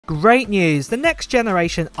Great news, the next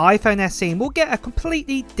generation iPhone SE will get a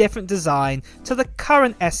completely different design to the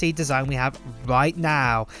current SE design we have right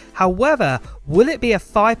now. However, will it be a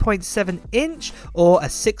 5.7 inch or a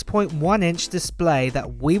 6.1 inch display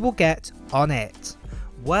that we will get on it?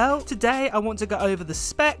 Well, today I want to go over the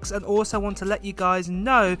specs and also want to let you guys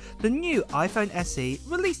know the new iPhone SE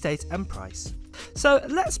release date and price. So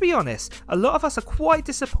let's be honest, a lot of us are quite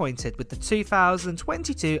disappointed with the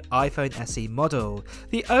 2022 iPhone SE model.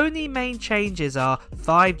 The only main changes are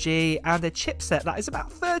 5G and a chipset that is about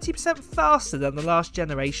 30% faster than the last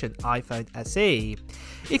generation iPhone SE.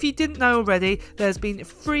 If you didn't know already, there's been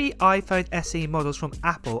 3 iPhone SE models from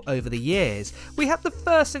Apple over the years. We had the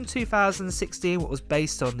first in 2016, what was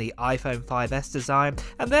based on the iPhone 5S design,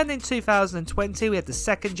 and then in 2020 we had the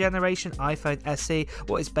second generation iPhone SE,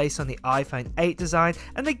 what is based on the iPhone 8 design,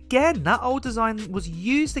 and again that old design was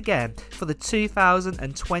used again for the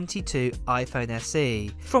 2022 iPhone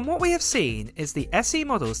SE. From what we have seen is the SE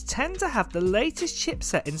models tend to have the latest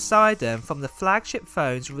chipset inside them from the flagship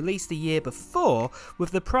phones released the year before,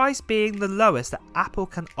 with the price being the lowest that Apple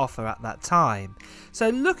can offer at that time. So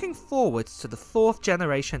looking forward to the 4th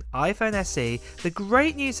generation iPhone SE, the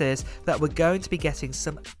great news is that we're going to be getting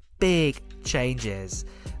some big changes.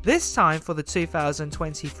 This time for the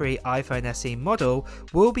 2023 iPhone SE model,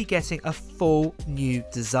 we'll be getting a full new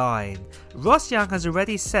design. Ross Young has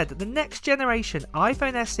already said that the next generation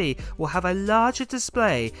iPhone SE will have a larger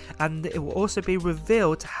display and it will also be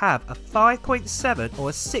revealed to have a 5.7 or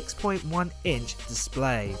a 6.1 inch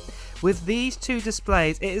display. With these two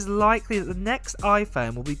displays, it is likely that the next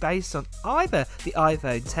iPhone will be based on either the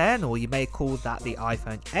iPhone 10, or you may call that the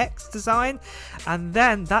iPhone X design, and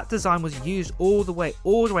then that design was used all the way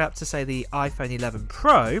up to say the iPhone 11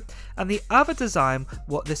 Pro, and the other design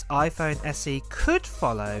what this iPhone SE could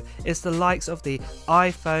follow is the likes of the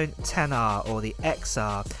iPhone XR or the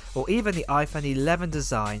XR, or even the iPhone 11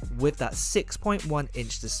 design with that 6.1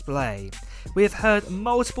 inch display. We have heard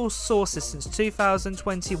multiple sources since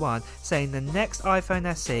 2021 saying the next iPhone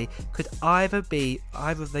SE could either be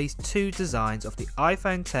either of these two designs of the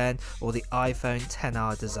iPhone 10 or the iPhone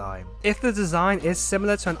XR design. If the design is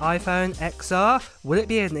similar to an iPhone XR, will it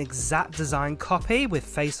be an exact design copy with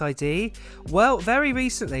Face ID? Well, very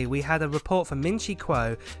recently we had a report from Minchi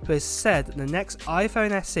Kuo who has said that the next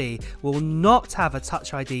iPhone SE will not have a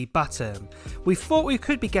Touch ID button. We thought we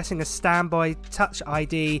could be getting a standby Touch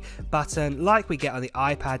ID button like we get on the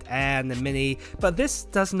iPad Air and the Mini, but this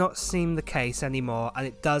does not seem the case anymore, and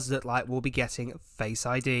it does look like we'll be getting Face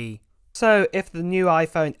ID. So if the new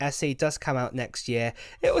iPhone SE does come out next year,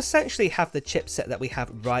 it will essentially have the chipset that we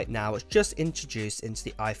have right now. It's just introduced into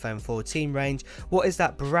the iPhone 14 range. What is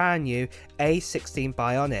that brand new A16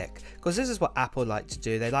 Bionic? Because this is what Apple like to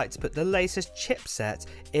do. They like to put the latest chipset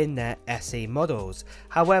in their SE models.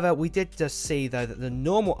 However, we did just see though that the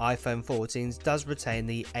normal iPhone 14s does retain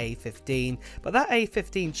the A15, but that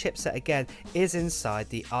A15 chipset again is inside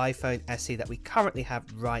the iPhone SE that we currently have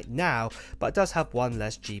right now, but it does have one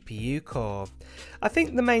less GPU core. I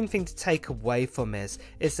think the main thing to take away from this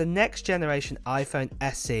is the next generation iPhone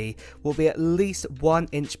SE will be at least 1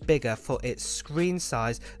 inch bigger for its screen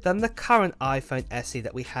size than the current iPhone SE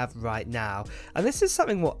that we have right now, and this is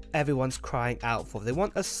something what everyone's crying out for. They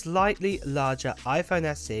want a slightly larger iPhone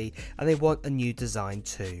SE and they want a new design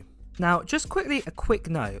too. Now just quickly a quick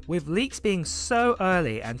note, with leaks being so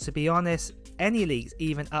early, and to be honest any leaks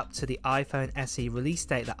even up to the iPhone SE release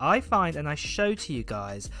date that I find and I show to you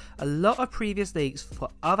guys, a lot of previous leaks for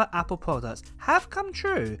other Apple products have come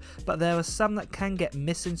true, but there are some that can get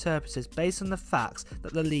misinterpreted based on the facts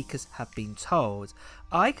that the leakers have been told.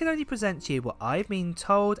 I can only present to you what I've been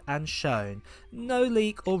told and shown. No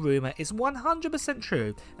leak or rumour is 100%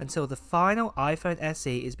 true until the final iPhone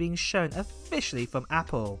SE is being shown officially from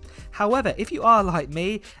Apple. However, if you are like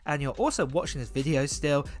me and you're also watching this video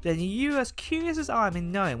still, then you're as curious as I am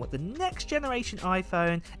in knowing what the next generation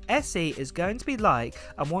iPhone SE is going to be like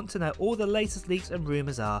and want to know all the latest leaks and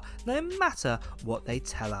rumours are, no matter what they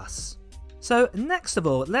tell us. So next of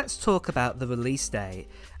all, let's talk about the release date.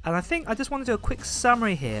 And I think I just want to do a quick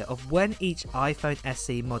summary here of when each iPhone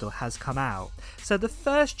SE model has come out. So the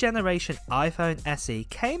first generation iPhone SE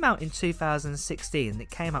came out in 2016 and it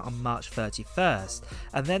came out on March 31st.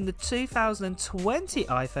 And then the 2020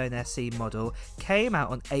 iPhone SE model came out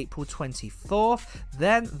on April 24th.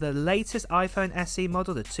 Then the latest iPhone SE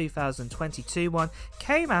model, the 2022 one,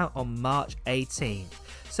 came out on March 18th.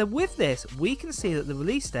 So with this, we can see that the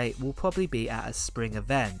release date will probably be at a spring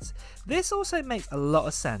event. This also makes a lot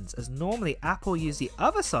of sense sense, as normally Apple use the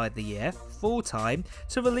other side of the year, full time,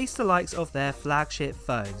 to release the likes of their flagship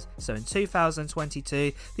phones. So in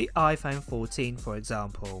 2022, the iPhone 14 for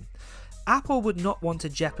example. Apple would not want to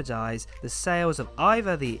jeopardize the sales of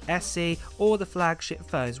either the SE or the flagship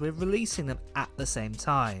phones with releasing them at the same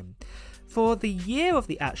time. For the year of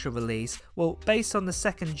the actual release, well, based on the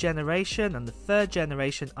second generation and the third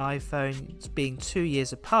generation iPhones being 2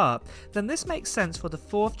 years apart, then this makes sense for the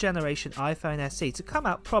fourth generation iPhone SE to come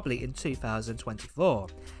out probably in 2024.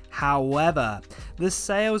 However, the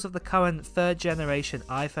sales of the current third generation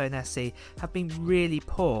iPhone SE have been really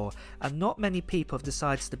poor, and not many people have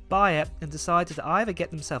decided to buy it and decided to either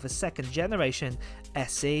get themselves a second generation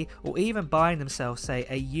SE or even buying themselves, say,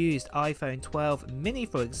 a used iPhone 12 mini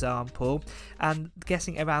for example, and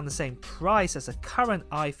getting around the same price as a current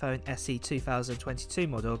iPhone SE 2022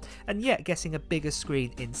 model, and yet getting a bigger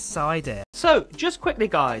screen inside it. So just quickly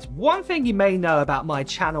guys, one thing you may know about my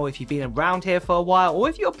channel if you've been around here for a while, or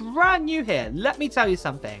if you're brand new here, let me tell you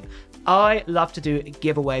something. I love to do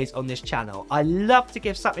giveaways on this channel. I love to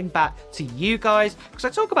give something back to you guys because I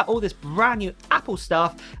talk about all this brand new Apple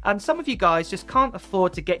stuff and some of you guys just can't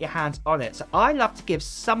afford to get your hands on it. So I love to give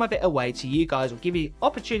some of it away to you guys or give you the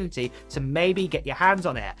opportunity to maybe get your hands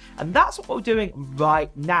on it. And that's what we're doing right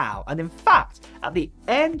now. And in fact, at the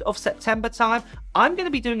end of September time, I'm going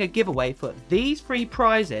to be doing a giveaway for these 3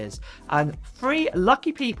 prizes, and 3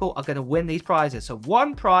 lucky people are going to win these prizes. So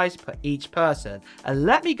 1 prize per each person. And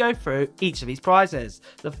let me go through each of these prizes.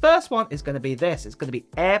 The first one is going to be this. It's going to be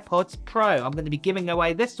AirPods Pro. I'm going to be giving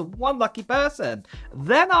away this to 1 lucky person.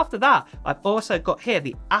 Then after that, I've also got here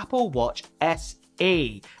the Apple Watch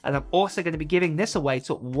SE. And I'm also going to be giving this away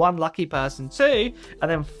to 1 lucky person too.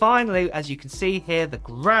 And then finally, as you can see here, the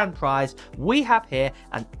grand prize, we have here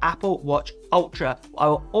an Apple Watch Ultra. I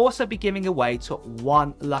will also be giving away to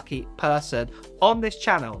 1 lucky person on this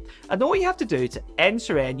channel. And all you have to do to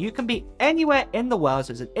enter in, you can be anywhere in the world,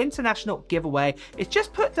 so it's an international giveaway, is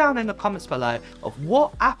just put down in the comments below of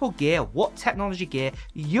what Apple gear, what technology gear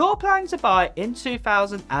you're planning to buy in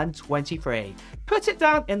 2023. Put it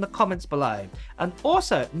down in the comments below. And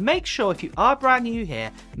also make sure, if you are brand new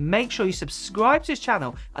here, make sure you subscribe to this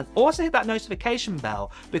channel and also hit that notification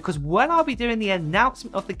bell, because when I'll be doing the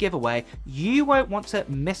announcement of the giveaway, you won't want to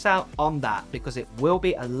miss out on that, because it will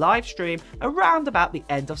be a live stream around about the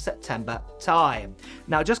end of September time.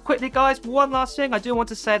 Now just quickly guys, one last thing, I do want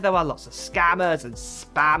to say there are lots of scammers and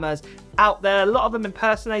spammers out there, a lot of them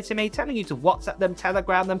impersonating me, telling you to WhatsApp them,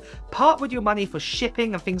 Telegram them, part with your money for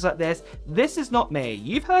shipping and things like this. This is not me.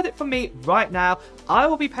 You've heard it from me right now. I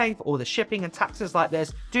will be paying for all the shipping and taxes like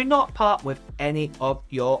this. Do not part with any of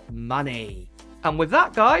your money. And with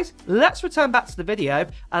that guys, let's return back to the video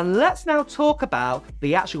and let's now talk about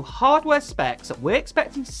the actual hardware specs that we're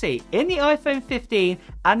expecting to see in the iPhone 15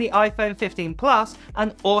 and the iPhone 15 Plus,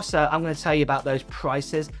 and also I'm going to tell you about those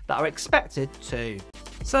prices that are expected too.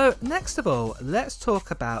 So next of all, let's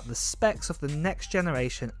talk about the specs of the next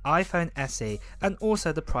generation iPhone SE and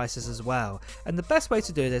also the prices as well. And the best way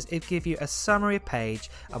to do this is give you a summary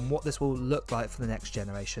page and what this will look like for the next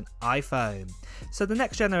generation iPhone. So the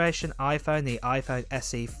next generation iPhone, the iPhone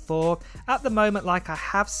SE 4, at the moment, like I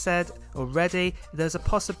have said already, there's a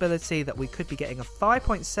possibility that we could be getting a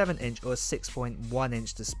 5.7 inch or a 6.1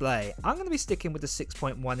 inch display. I'm going to be sticking with the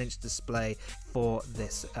 6.1 inch display for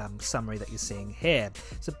this summary that you're seeing here.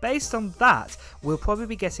 So based on that, we'll probably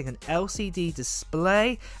be getting an LCD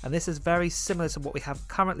display, and this is very similar to what we have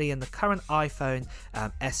currently in the current iPhone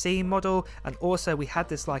SE model, and also we had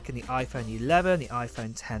this like in the iPhone 11, the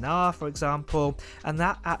iPhone XR for example, and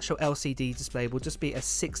that actual LCD display will just be a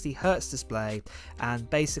 60Hz display, and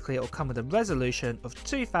basically it will come with a resolution of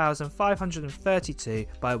 2532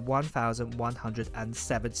 by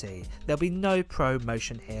 1170. There'll be no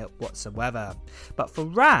ProMotion here whatsoever. But for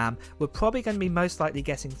RAM, we're probably going to be most likely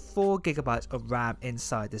getting 4GB of RAM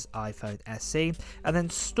inside this iPhone SE, and then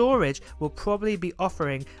storage will probably be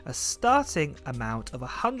offering a starting amount of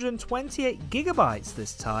 128GB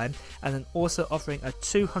this time, and then also offering a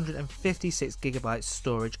 256GB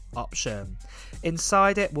storage option.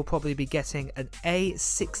 Inside it, we'll probably be getting an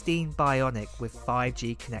A16 Bionic with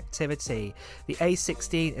 5G connectivity. The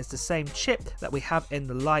A16 is the same chip that we have in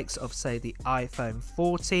the likes of, say, the iPhone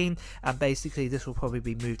 14, and basically this will probably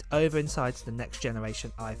be moved over inside to the next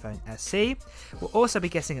generation iPhone SE. We'll also be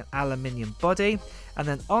getting an aluminium body, And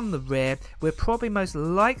then on the rear, we're probably most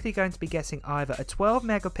likely going to be getting either a 12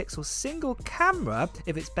 megapixel single camera,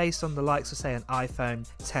 if it's based on the likes of say an iPhone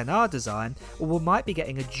XR design, or we might be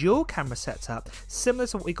getting a dual camera setup similar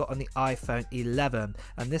to what we got on the iPhone 11.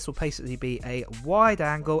 And this will basically be a wide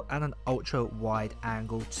angle and an ultra wide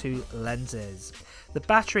angle 2 lenses. The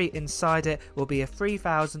battery inside it will be a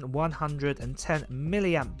 3110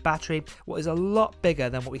 milliamp battery, what is a lot bigger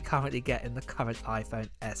than what we currently get in the current iPhone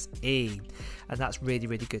SE, and that's really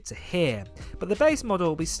good to hear. But the base model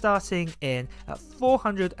will be starting in at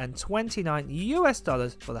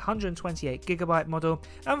 $429 for the 128 gigabyte model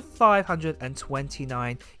and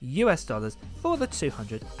 $529 for the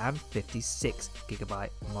 256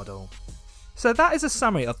 gigabyte model. So that is a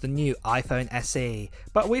summary of the new iPhone SE,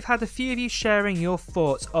 but we've had a few of you sharing your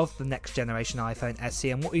thoughts of the next generation iPhone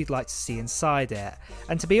SE and what you'd like to see inside it.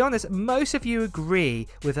 And to be honest, most of you agree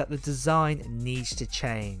with that the design needs to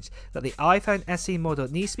change, that the iPhone SE model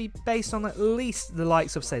needs to be based on at least the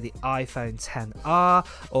likes of say the iPhone XR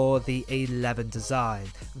or the 11 design.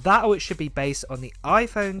 That or it should be based on the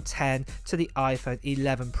iPhone X to the iPhone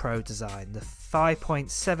 11 Pro design, the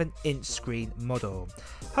 5.7 inch screen model.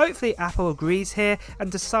 Hopefully Apple agrees here and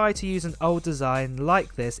decide to use an old design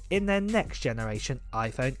like this in their next generation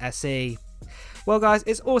iPhone SE. Well guys,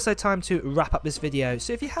 it's also time to wrap up this video,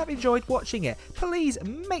 so if you have enjoyed watching it, please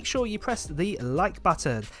make sure you press the like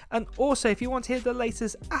button, and also if you want to hear the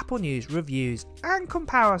latest Apple news, reviews and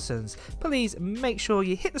comparisons, please make sure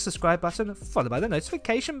you hit the subscribe button followed by the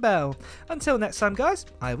notification bell. Until next time guys,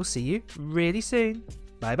 I will see you really soon.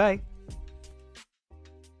 Bye bye.